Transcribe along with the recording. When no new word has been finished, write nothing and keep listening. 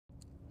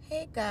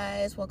Hey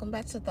guys, welcome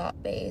back to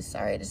Thought Base.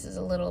 Sorry this is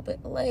a little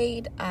bit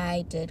late.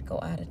 I did go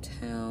out of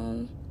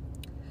town.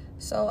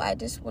 So I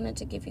just wanted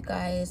to give you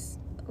guys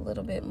a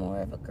little bit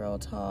more of a girl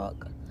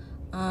talk.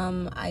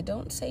 I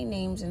don't say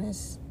names in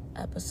this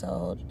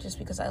episode just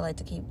because I like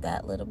to keep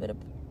that little bit of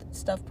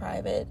stuff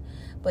private.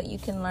 But you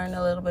can learn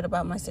a little bit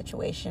about my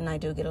situation. I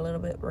do get a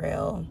little bit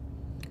real.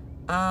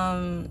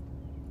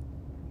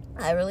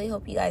 I really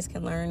hope you guys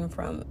can learn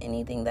from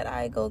anything that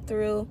I go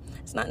through.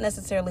 It's not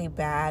necessarily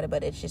bad,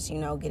 but it's just,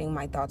 getting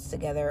my thoughts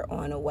together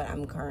on what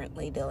I'm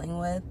currently dealing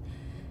with.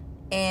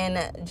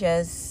 And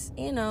just,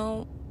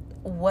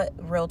 what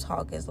real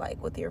talk is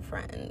like with your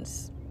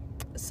friends.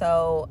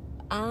 So,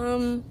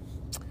 I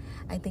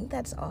think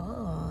that's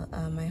all.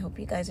 I hope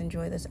you guys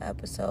enjoy this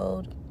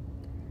episode.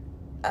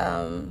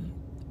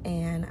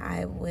 And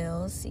I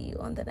will see you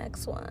on the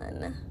next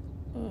one.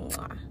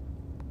 Mwah.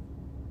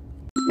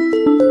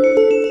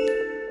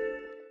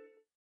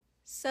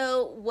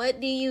 So,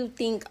 what do you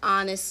think,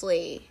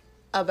 honestly,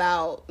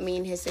 about me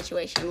and his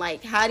situation?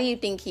 Like, how do you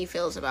think he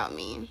feels about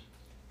me?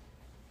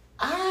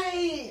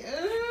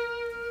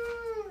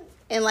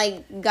 And,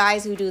 like,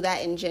 guys who do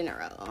that in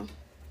general.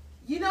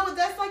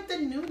 That's, like, the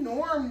new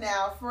norm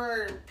now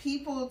for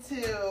people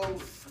to...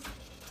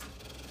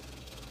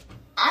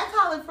 I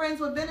call it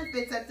friends with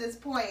benefits at this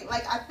point.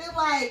 Like, I feel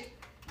like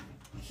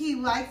he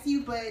likes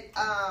you, but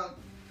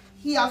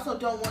he also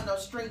don't want no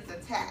strings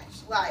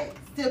attached. Like,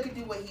 still can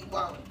do what he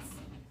wants.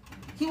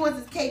 He wants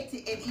his cake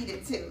and eat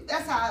it too.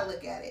 That's how I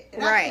look at it.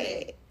 And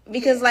right.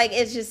 Because, like,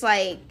 it's just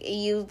like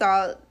you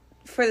thought,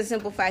 for the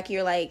simple fact,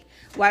 you're like,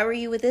 why were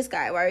you with this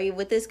guy? Why are you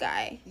with this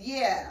guy?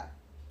 Yeah.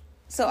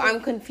 So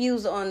I'm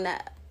confused on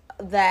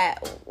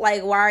that.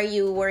 Like, why are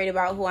you worried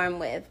about who I'm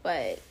with?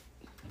 But.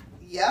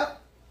 Yep.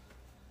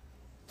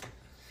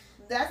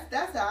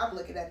 That's how I'm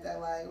looking at that.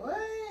 Like, what?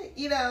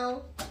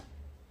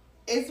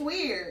 It's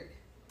weird.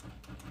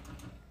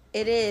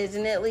 It is,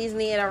 and it leaves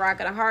me at a rock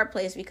and a hard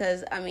place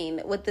because,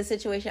 with the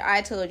situation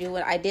I told you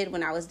what I did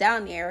when I was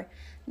down there,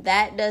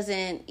 that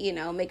doesn't,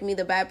 make me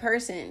the bad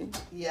person.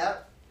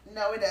 Yep.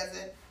 No, it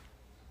doesn't.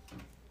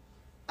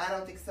 I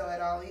don't think so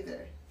at all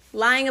either.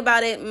 Lying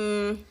about it,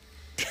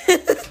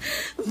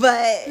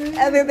 but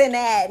other than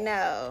that,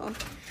 no.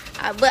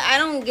 But I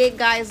don't get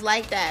guys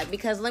like that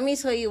because let me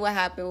tell you what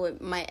happened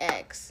with my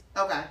ex.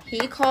 Okay.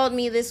 He called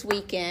me this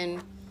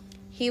weekend.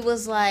 He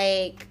was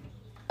like...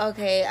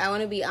 okay, I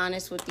want to be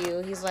honest with you.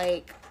 He's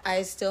like,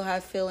 I still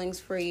have feelings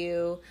for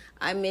you.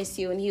 I miss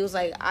you. And he was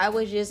like, I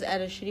was just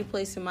at a shitty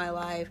place in my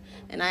life,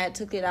 and I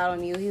took it out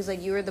on you. He was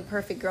like, you were the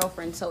perfect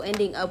girlfriend, so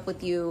ending up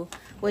with you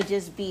would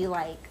just be,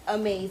 like,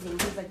 amazing.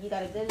 He's like, you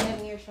got a good head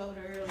on your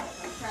shoulder, like,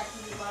 I'm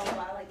tracking you, blah, blah,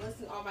 blah. Like,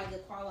 listen to all my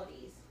good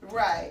qualities.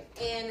 Right.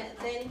 And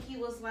then he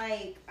was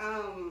like,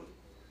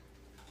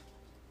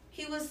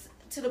 he was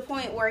to the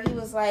point where he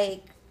was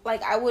like,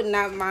 I would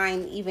not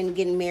mind even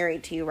getting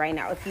married to you right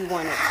now if you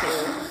wanted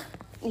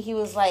to. He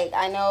was like,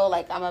 I know,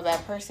 like, I'm a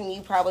bad person.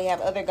 You probably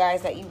have other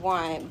guys that you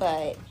want,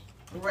 but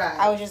right.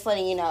 I was just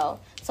letting you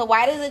know. So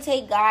why does it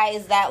take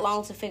guys that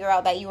long to figure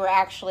out that you were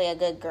actually a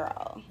good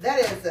girl? That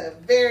is a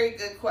very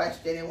good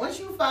question. And once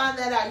you find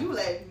that out, you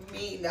let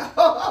me know.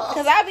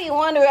 Because I be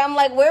wondering, I'm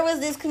like, where was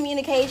this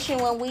communication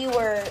when we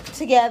were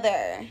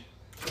together?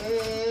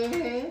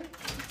 Mm-hmm.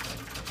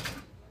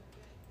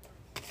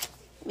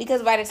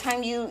 Because by the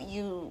time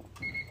you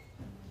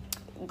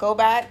go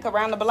back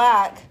around the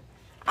block,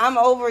 I'm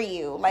over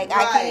you. Like,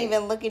 right. I can't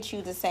even look at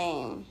you the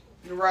same.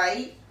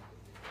 Right.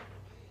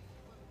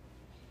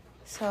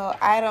 So,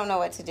 I don't know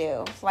what to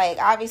do. Like,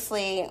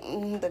 obviously,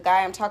 the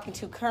guy I'm talking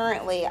to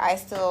currently, I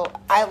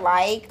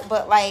like,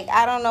 but, like,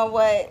 I don't know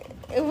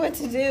what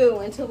to do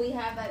until we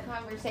have that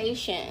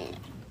conversation.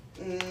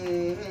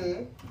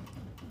 Mm-hmm.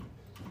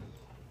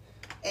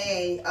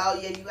 And, oh,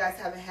 yeah, you guys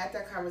haven't had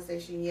that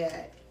conversation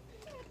yet.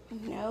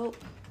 Nope.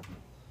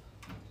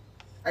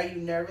 Are you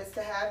nervous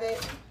to have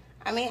it?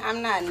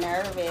 I'm not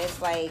nervous,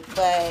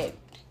 but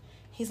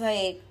he's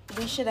like,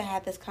 we should have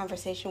had this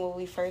conversation when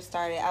we first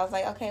started. I was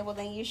like, okay, well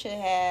then you should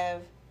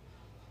have,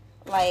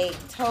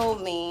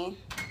 told me.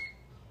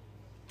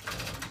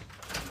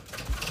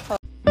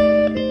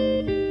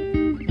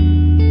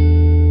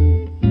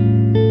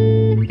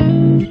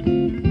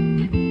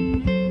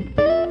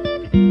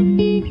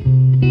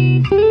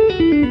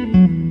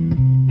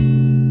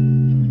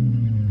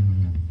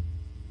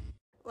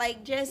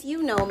 Jess,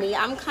 you know me.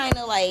 I'm kind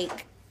of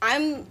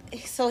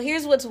so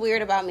here's what's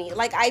weird about me.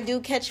 Like, I do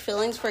catch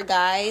feelings for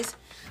guys,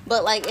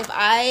 but, if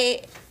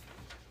I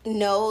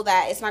know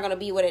that it's not going to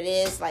be what it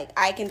is,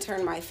 I can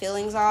turn my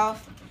feelings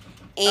off.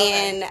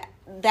 And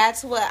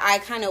that's what I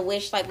kind of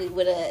wish, we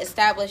would have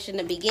established in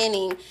the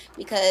beginning,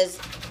 because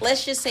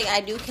let's just say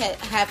I do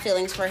have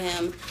feelings for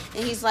him,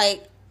 and he's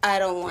like, I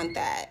don't want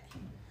that.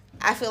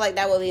 I feel like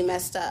that would be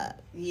messed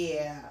up.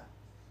 Yeah.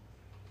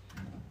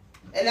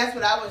 And that's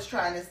what I was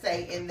trying to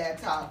say in that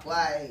talk.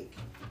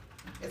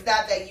 It's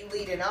not that you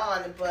lead it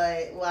on,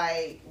 but,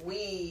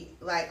 we,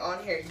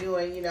 on here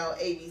doing,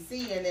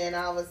 ABC, and then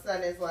all of a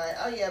sudden it's like,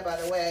 oh, yeah, by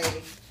the way,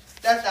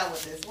 that's not what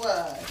this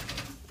was.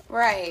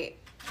 Right.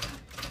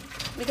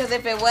 Because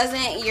if it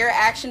wasn't, your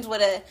actions would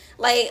have,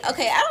 like,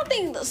 okay, I don't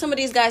think some of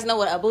these guys know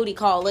what a booty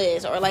call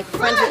is, or like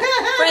friends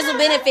with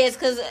benefits,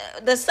 because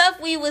the stuff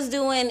we was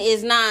doing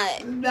is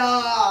not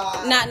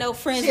no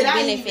friends with benefits.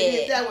 I even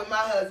did that with my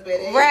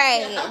husband.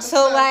 Right.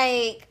 So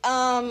like,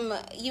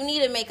 you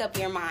need to make up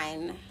your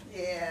mind.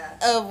 Yeah.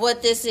 Of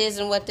what this is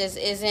and what this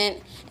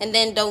isn't, and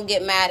then don't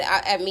get mad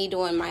at me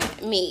doing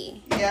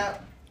me. Yeah.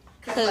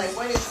 Because like,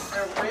 what is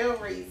the real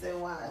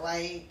reason why?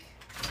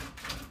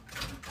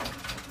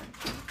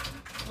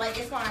 Like,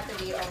 it's going to have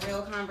to be a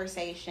real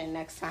conversation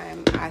next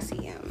time I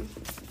see him.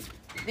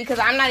 Because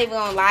I'm not even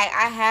going to lie,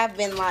 I have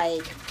been,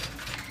 like,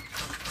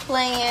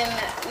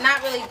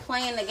 not really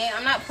playing the game.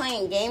 I'm not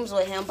playing games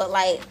with him, but,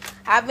 like,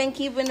 I've been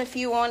keeping a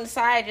few on the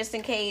side just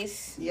in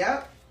case.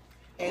 Yep.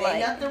 And ain't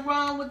nothing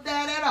wrong with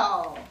that at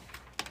all.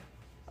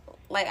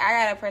 Like,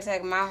 I got to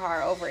protect my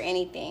heart over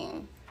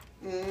anything.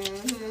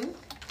 Mm-hmm.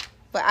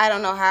 But I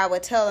don't know how I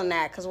would tell him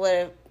that, because what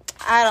if,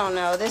 I don't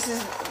know,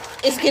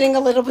 it's getting a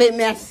little bit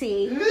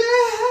messy.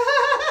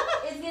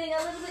 It's getting a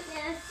little bit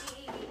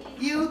messy.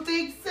 You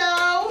think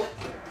so?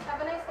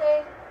 Have a nice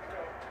day.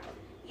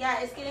 Yeah,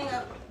 it's getting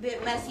a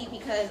bit messy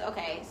because,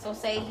 okay, so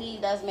say he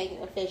does make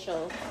it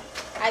official.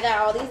 I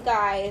got all these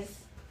guys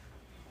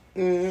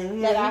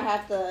that I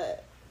have to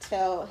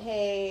tell,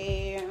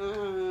 hey,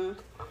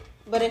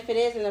 but if it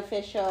isn't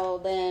official,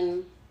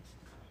 then...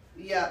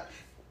 Yep.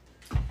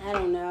 I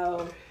don't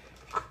know.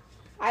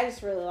 I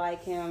just really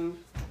like him.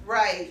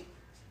 Right.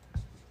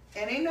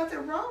 And ain't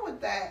nothing wrong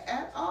with that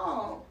at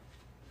all.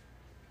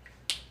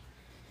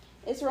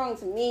 It's wrong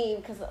to me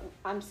because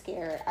I'm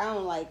scared. I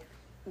don't like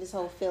this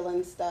whole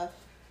feeling stuff.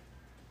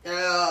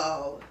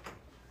 Oh.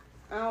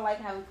 I don't like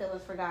having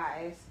feelings for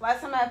guys.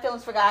 Last time I had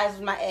feelings for guys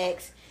was my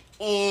ex,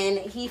 and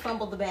he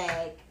fumbled the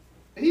bag.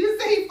 You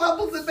just say he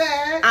fumbles the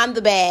bag? I'm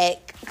the bag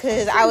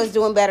because I was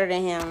doing better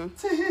than him.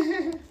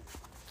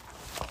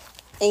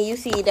 And you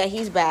see that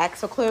he's back,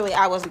 so clearly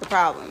I wasn't the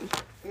problem.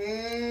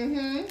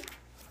 Mm-hmm.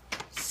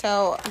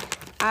 So,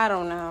 I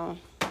don't know.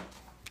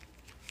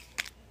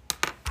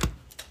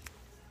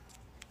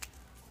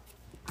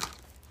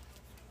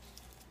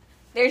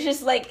 There's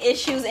just, like,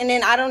 issues, and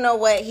then I don't know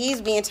what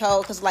he's being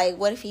told, because, like,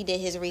 what if he did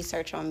his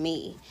research on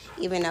me,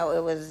 even though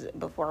it was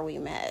before we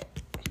met?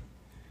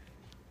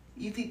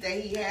 You think that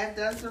he has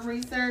done some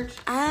research?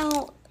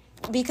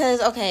 Because,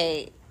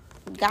 okay,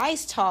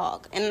 guys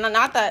talk, and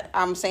not that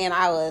I'm saying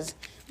I was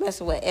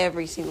messing with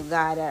every single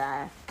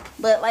guy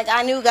but like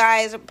I knew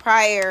guys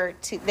prior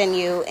to than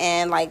you,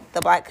 and like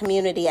the black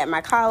community at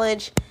my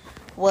college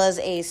was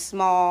a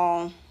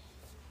small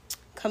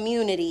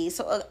community,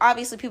 so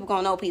obviously people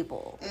gonna know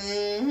people.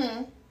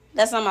 Mm-hmm.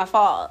 That's not my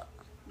fault.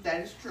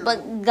 That is true.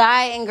 But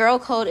guy and girl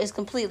code is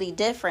completely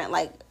different.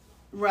 Like,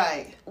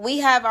 right, we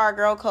have our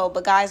girl code,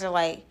 but guys are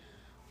like,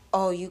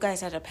 oh, you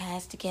guys had to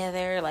pass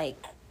together, like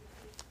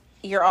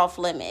you're off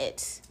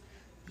limits.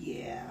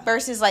 Yeah.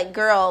 Versus like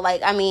girl,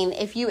 like, I mean,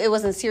 if it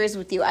wasn't serious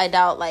with you, I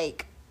doubt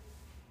like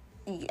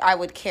I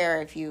would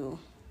care if you,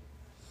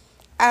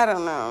 I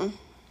don't know.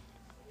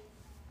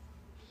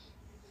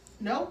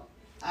 Nope.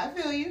 I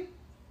feel you.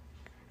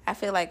 I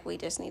feel like we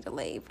just need to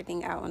lay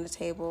everything out on the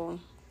table,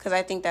 because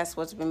I think that's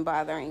what's been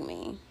bothering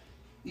me.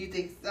 You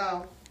think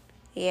so?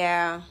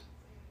 Yeah.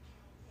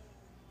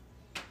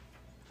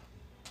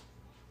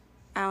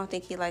 I don't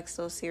think he likes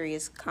those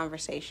serious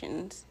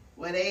conversations.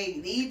 Well, they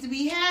need to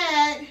be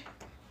had.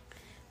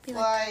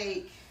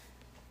 Like,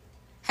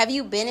 have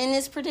you been in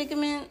this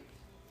predicament?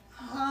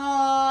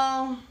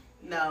 No.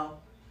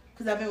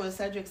 Because I've been with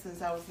Cedric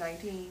since I was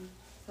 19.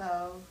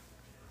 So,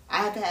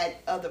 I have had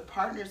other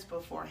partners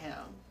before him.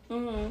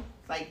 Mm-hmm.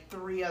 Like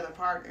 3 other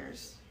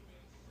partners.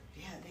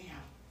 Yeah, damn.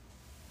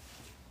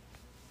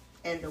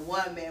 And the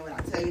one, man, when I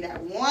tell you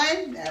that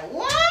one, that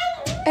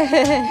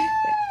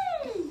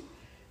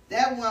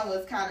one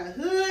was kind of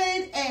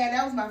hood, and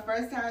that was my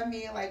first time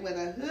being like with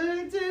a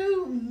hood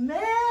dude.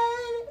 Man,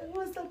 it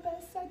was the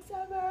best sex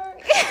ever.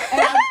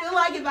 And I feel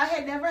like if I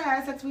had never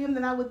had sex with him,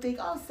 then I would think,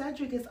 oh,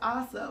 Cedric is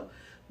awesome.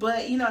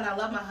 But, you know, and I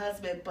love my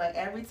husband, but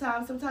every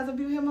time, sometimes I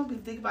be with him, I'll be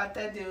thinking about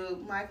that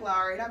dude, Mike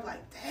Lowry, and I'm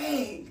like,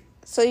 dang.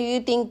 So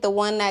you think the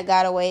one that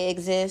got away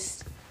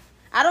exists?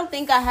 I don't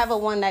think I have a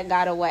one that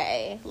got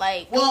away.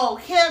 Like, well,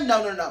 him,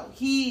 no.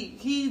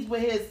 He's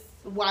with his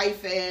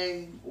wife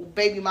and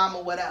baby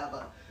mama,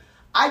 whatever.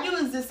 I do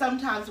exist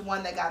sometimes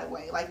one that got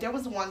away. Like, there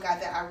was one guy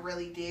that I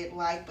really did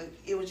like, but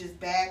it was just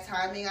bad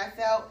timing, I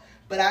felt.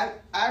 But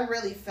I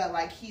really felt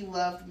like he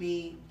loved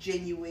me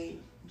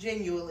genuinely.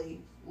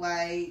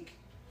 Like,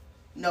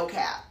 no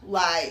cap.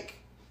 Like,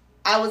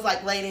 I was,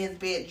 like, laying in his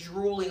bed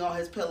drooling on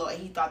his pillow,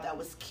 and he thought that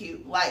was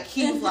cute. Like,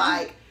 he was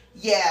like,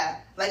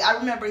 yeah. Like, I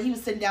remember he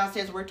was sitting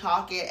downstairs, we're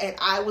talking, and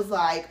I was,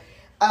 like,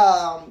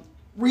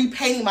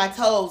 repainting my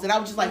toes, and I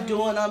was just like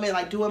doing them and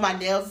like doing my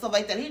nails and stuff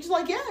like that. He was just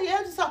like,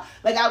 yeah, just talk.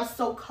 Like, I was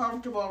so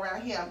comfortable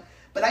around him.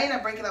 But I ended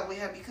up breaking up with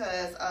him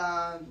because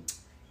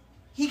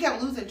he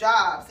kept losing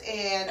jobs,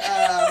 and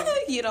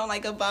you don't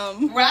like a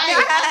bum,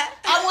 right?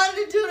 I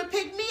wanted a dude to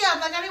pick me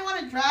up. Like, I didn't want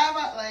to drive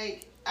out.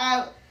 Like,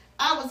 I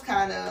was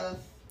kind of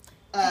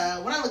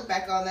When I look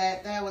back on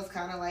that, that was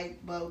kind of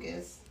like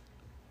bogus.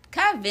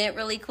 Can I vent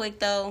really quick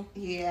though?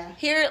 Yeah.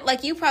 Here,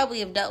 like, you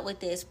probably have dealt with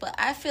this, but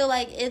I feel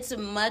like it's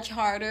much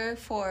harder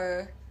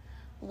for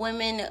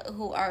women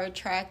who are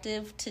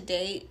attractive to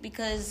date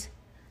because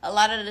a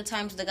lot of the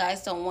times the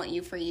guys don't want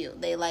you for you.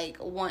 They,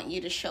 like, want you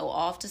to show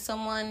off to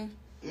someone.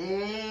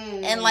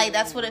 And, like,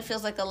 that's what it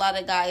feels like. A lot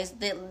of guys,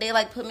 they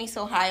like, put me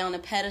so high on a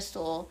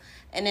pedestal,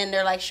 and then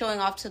they're, like, showing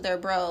off to their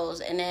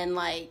bros, and then,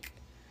 like,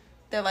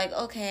 they're like,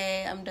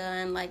 okay, I'm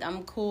done. Like,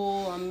 I'm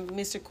cool. I'm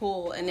Mr.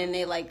 Cool. And then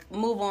they, like,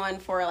 move on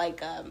for,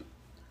 like, a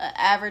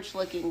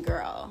average-looking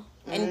girl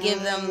and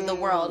give them the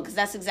world. Because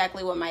that's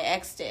exactly what my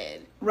ex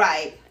did.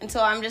 Right. And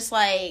so I'm just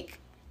like,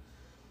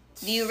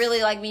 do you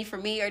really like me for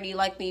me, or do you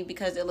like me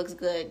because it looks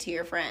good to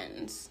your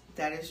friends?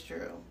 That is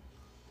true.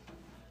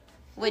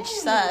 Which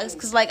sucks.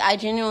 Because, like, I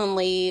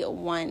genuinely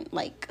want,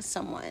 like,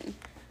 someone.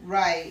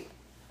 Right.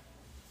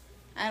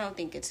 I don't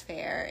think it's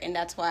fair. And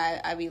that's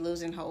why I be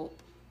losing hope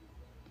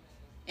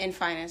in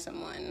finding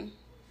someone.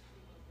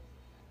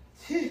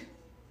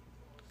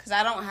 Because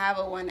I don't have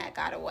a one that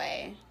got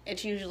away.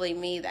 It's usually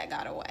me that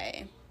got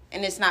away.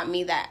 And it's not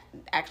me that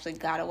actually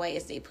got away,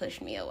 it's they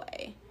pushed me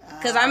away.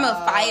 Because I'm a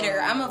fighter.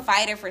 I'm a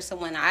fighter for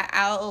someone.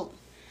 I'll...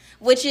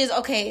 Which is,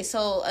 okay,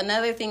 so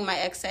another thing my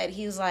ex said,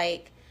 he was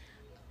like,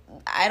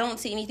 I don't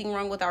see anything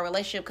wrong with our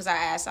relationship. Because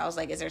I was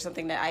like, is there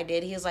something that I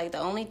did? He was like, the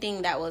only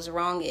thing that was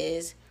wrong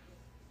is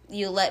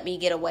you let me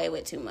get away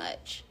with too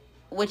much.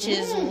 Which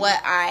is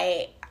what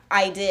I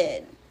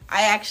did.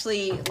 I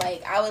actually,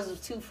 like, I was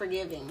too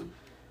forgiving.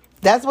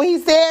 That's what he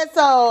said.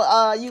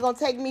 So, you gonna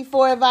take me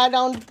for if I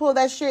don't pull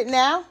that shit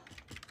now?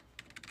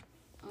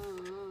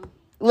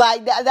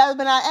 Like, that was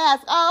when I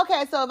asked, oh,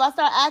 okay, so if I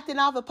start acting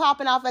off and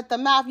popping off at the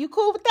mouth, you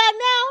cool with that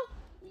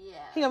now? Yeah.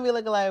 He gonna be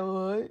looking like,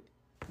 what?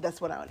 That's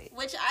what I need.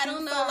 Which I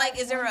don't know, like,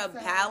 is there a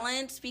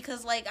balance?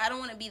 Because, like, I don't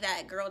want to be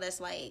that girl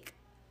that's, like,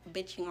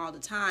 bitching all the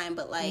time.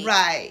 But, like,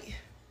 right.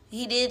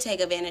 He did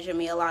take advantage of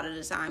me a lot of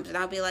the times. And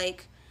I'll be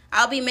like,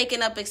 I'll be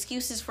making up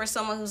excuses for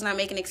someone who's not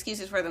making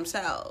excuses for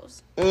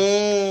themselves.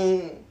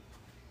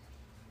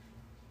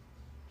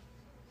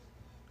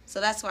 So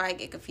that's why I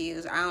get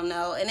confused. I don't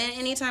know. And then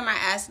anytime I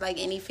ask, like,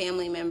 any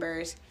family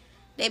members,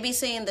 they be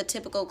saying the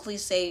typical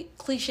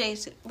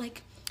cliches,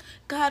 like,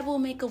 God will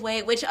make a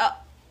way, which,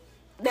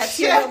 that's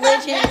your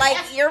religion. Like,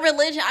 your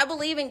religion, I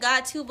believe in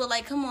God, too, but,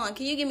 like, come on,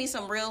 can you give me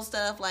some real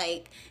stuff?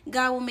 Like,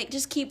 God will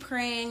just keep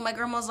praying. My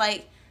grandma's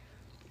like,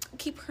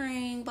 keep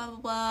praying, blah, blah,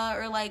 blah.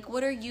 Or, like,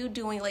 what are you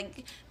doing?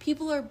 Like,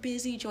 people are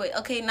busy, Joy.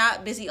 Okay,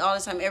 not busy all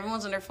the time.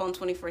 Everyone's on their phone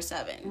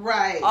 24/7.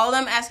 Right. All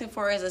I'm asking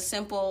for is a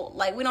simple,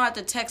 like, we don't have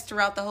to text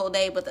throughout the whole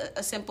day, but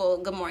a simple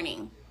good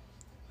morning.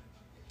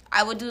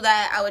 I would do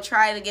that. I would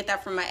try to get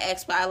that from my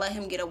ex, but I let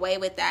him get away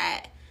with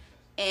that.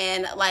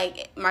 And,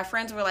 like, my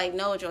friends were like,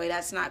 no, Joy,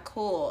 that's not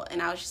cool.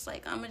 And I was just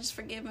like, I'm going to just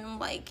forgive him.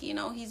 Like, you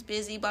know, he's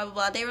busy, blah, blah,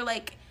 blah. They were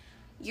like,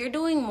 you're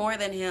doing more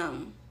than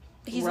him.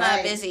 He's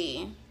not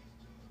busy.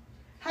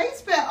 How you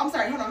spell, I'm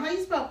sorry, hold on. How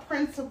you spell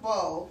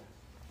principal?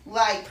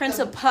 Like,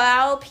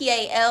 principal,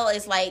 P-A-L,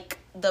 is like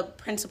the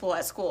principal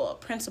at school.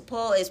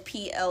 Principal is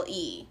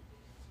P-L-E.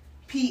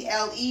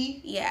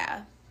 P-L-E?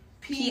 Yeah.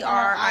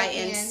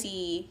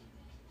 P-R-I-N-C.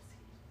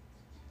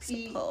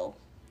 Principal.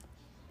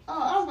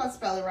 Oh, I was about to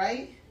spell it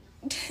right.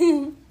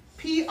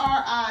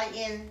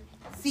 P-R-I-N-C-P-L-E.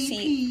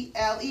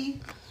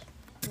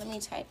 Let me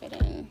type it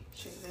in.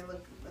 Shit, they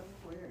look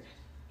weird.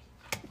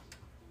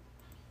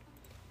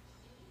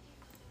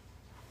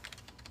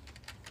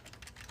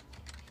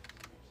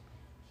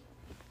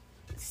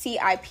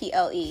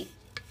 C-I-P-L-E.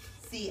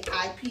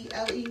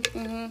 C-I-P-L-E?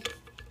 Mm-hmm.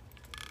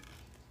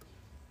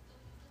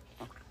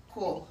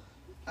 Cool.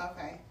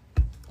 Okay.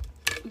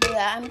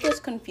 Yeah, I'm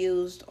just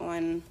confused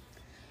on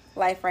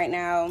life right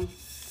now.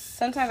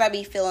 Sometimes I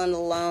be feeling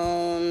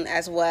alone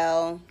as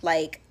well.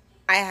 Like,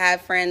 I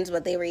have friends,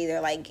 but they were either,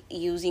 like,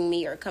 using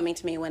me or coming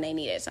to me when they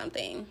needed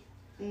something.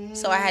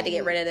 So I had to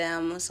get rid of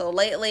them. So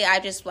lately, I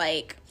just,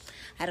 like,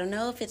 I don't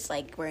know if it's,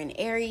 like, we're in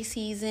Aries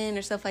season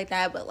or stuff like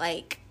that, but,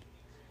 like,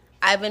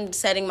 I've been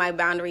setting my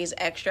boundaries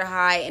extra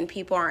high, and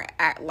people aren't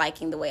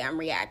liking the way I'm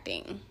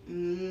reacting.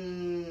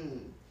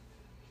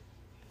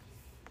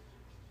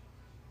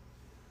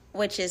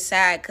 Which is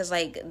sad, because,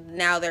 like,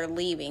 now they're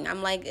leaving.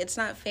 I'm like, it's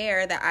not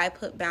fair that I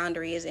put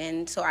boundaries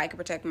in so I can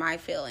protect my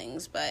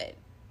feelings, but...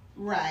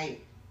 Right.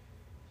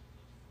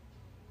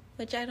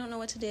 Which I don't know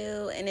what to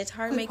do, and it's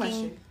hard Quick making...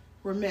 question.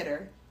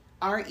 Remitter.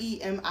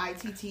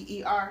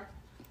 R-E-M-I-T-T-E-R.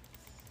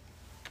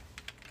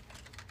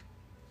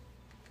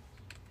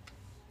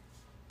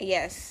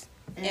 Yes.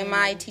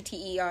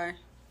 M-I-T-T-E-R.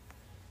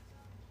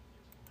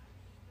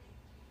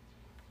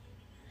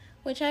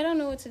 Which I don't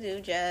know what to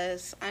do,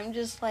 Jess. I'm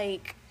just,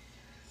 like...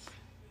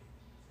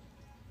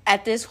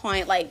 At this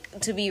point,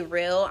 like, to be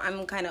real,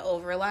 I'm kind of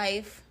over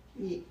life.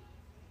 Yeah.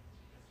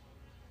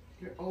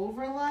 You're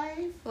over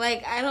life?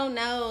 Like, I don't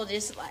know.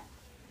 Just, like...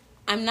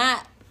 I'm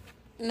not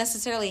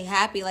necessarily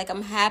happy. Like,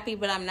 I'm happy,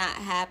 but I'm not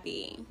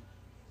happy.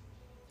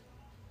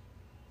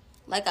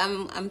 Like,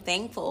 I'm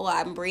thankful.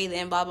 I'm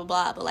breathing, blah, blah,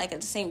 blah. But, like,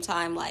 at the same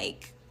time,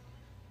 like...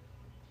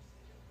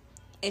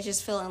 It's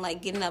just feeling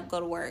like getting up, go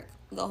to work,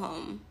 go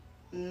home.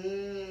 I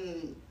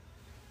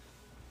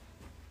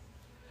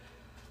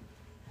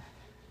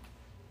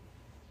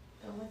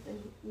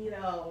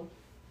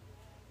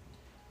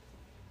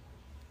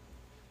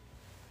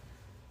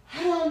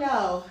don't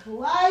know.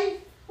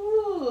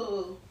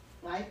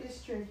 Life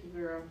is tricky,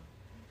 girl.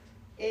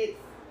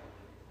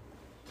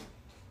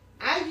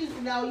 I just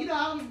know, I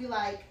always be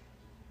like,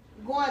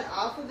 going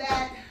off of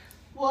that.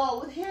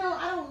 Well, with him,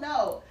 I don't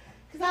know.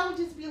 Because I would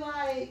just be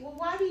like, well,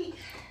 why do you...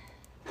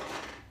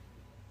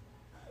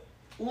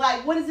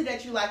 Like, what is it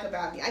that you like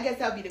about me? I guess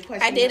that would be the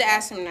question. I did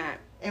ask him that.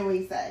 And what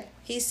did he say?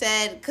 He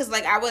said, because,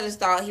 like, I would have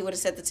thought he would have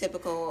said the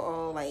typical,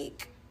 oh,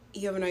 like,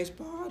 you have a nice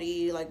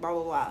body, like, blah,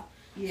 blah, blah.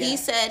 Yeah. He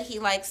said he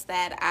likes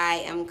that I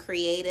am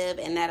creative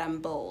and that I'm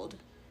bold.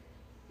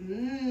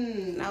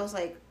 And I was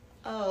like,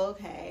 oh,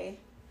 okay.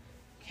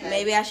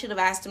 Maybe I should have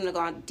asked him to go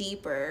on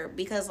deeper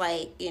because,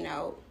 like,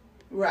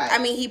 right. I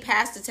mean, he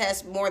passed the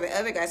test more than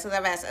other guys. So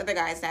I've asked other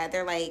guys that.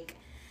 They're like,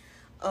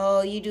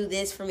 oh, you do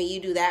this for me, you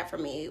do that for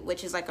me,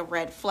 which is like a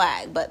red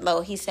flag. But,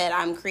 he said,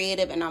 I'm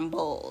creative and I'm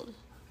bold.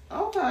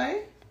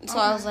 Okay. So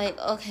I was like,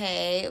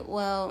 okay,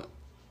 well,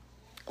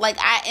 like,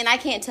 I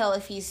can't tell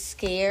if he's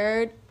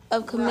scared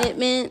of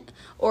commitment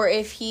or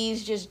if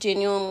he's just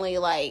genuinely,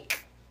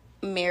 like,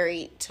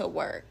 married to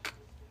work.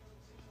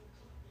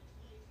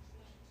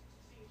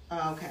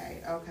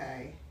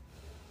 Okay.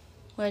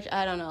 Which,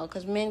 I don't know,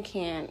 because men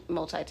can't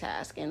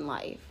multitask in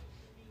life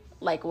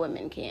like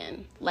women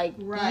can. Like,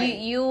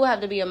 you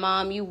have to be a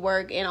mom, you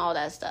work, and all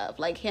that stuff.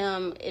 Like,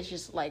 him, it's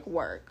just, like,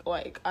 work.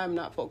 Like, I'm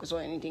not focused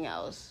on anything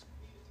else.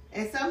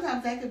 And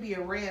sometimes that could be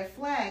a red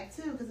flag,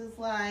 too, because it's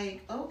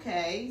like,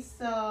 okay,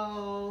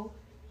 so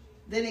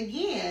then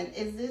again,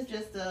 is this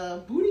just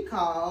a booty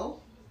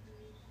call?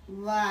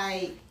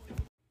 Like...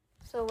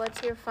 So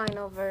what's your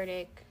final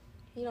verdict?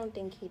 You don't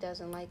think he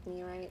doesn't like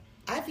me, right?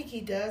 I think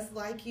he does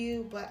like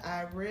you, but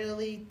I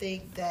really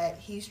think that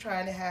he's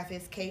trying to have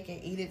his cake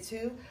and eat it,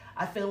 too.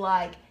 I feel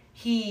like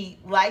he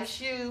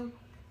likes you,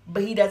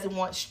 but he doesn't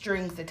want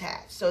strings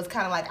attached. So it's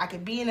kind of like I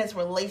could be in this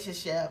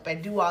relationship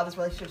and do all this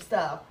relationship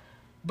stuff,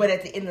 but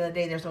at the end of the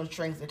day, there's no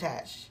strings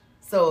attached.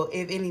 So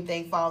if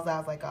anything falls out,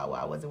 it's like, oh,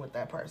 well, I wasn't with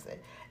that person.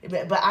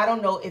 But I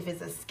don't know if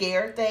it's a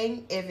scare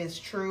thing, if it's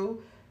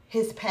true,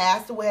 his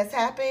past, what has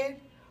happened,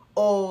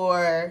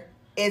 or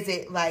is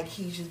it like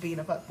he's just being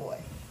a fuckboy?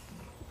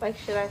 Like,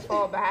 should I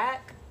fall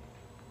back?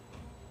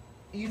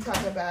 You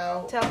talking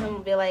about... Tell him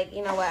to be like,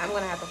 you know what, I'm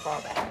going to have to fall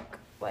back.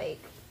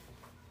 Like,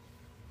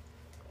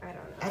 I don't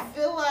know. I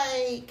feel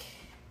like...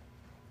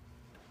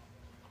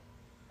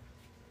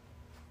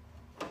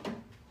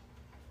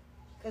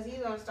 Because he's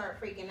going to start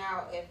freaking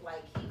out if,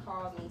 like, he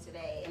calls me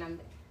today and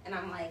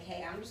I'm like,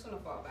 hey, I'm just going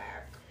to fall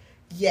back.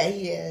 Yeah,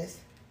 he is.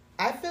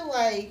 I feel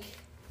like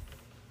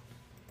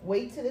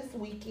wait till this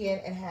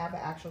weekend and have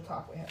an actual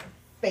talk with him.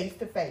 Face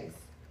to face.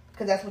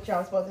 Because that's what y'all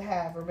were supposed to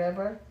have,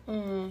 remember?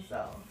 Mm-hmm.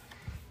 So.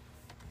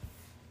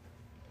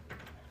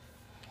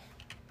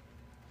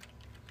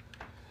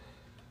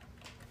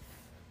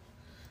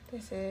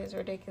 This is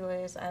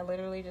ridiculous. I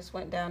literally just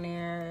went down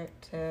there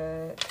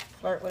to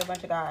flirt with a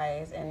bunch of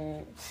guys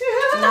and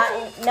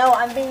no,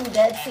 I'm being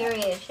dead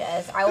serious,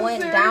 Jess. I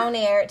went down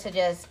there to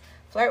just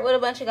flirt with a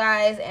bunch of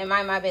guys and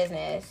mind my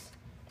business.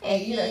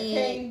 And he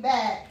came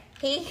back.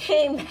 He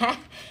came back.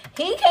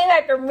 He came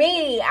after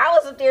me. I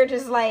was up there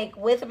just like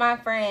with my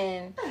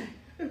friend,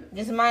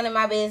 just minding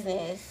my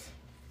business.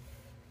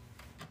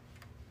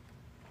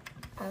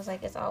 I was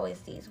like, it's always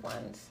these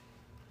ones.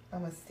 I'm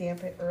going to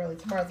stamp it early.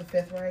 Tomorrow's the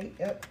 5th, right?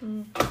 Yep.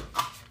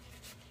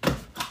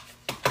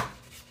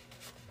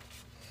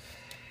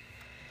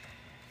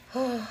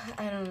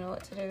 I don't know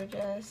what to do,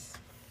 Jess.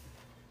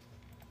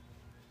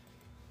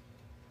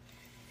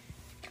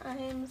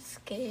 I'm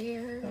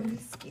scared. I'm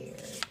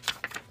scared.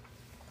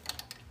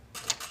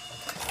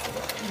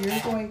 You're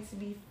going to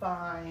be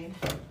fine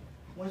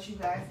once you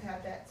guys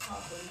have that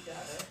talk with each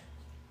other.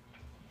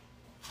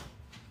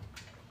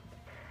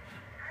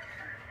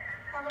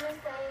 Have a nice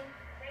day.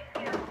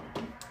 Thank you.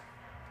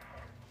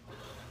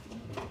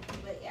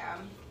 But yeah.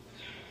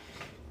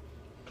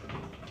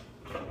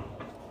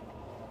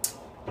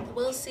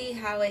 We'll see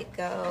how it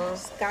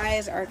goes.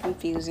 Guys are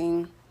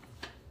confusing.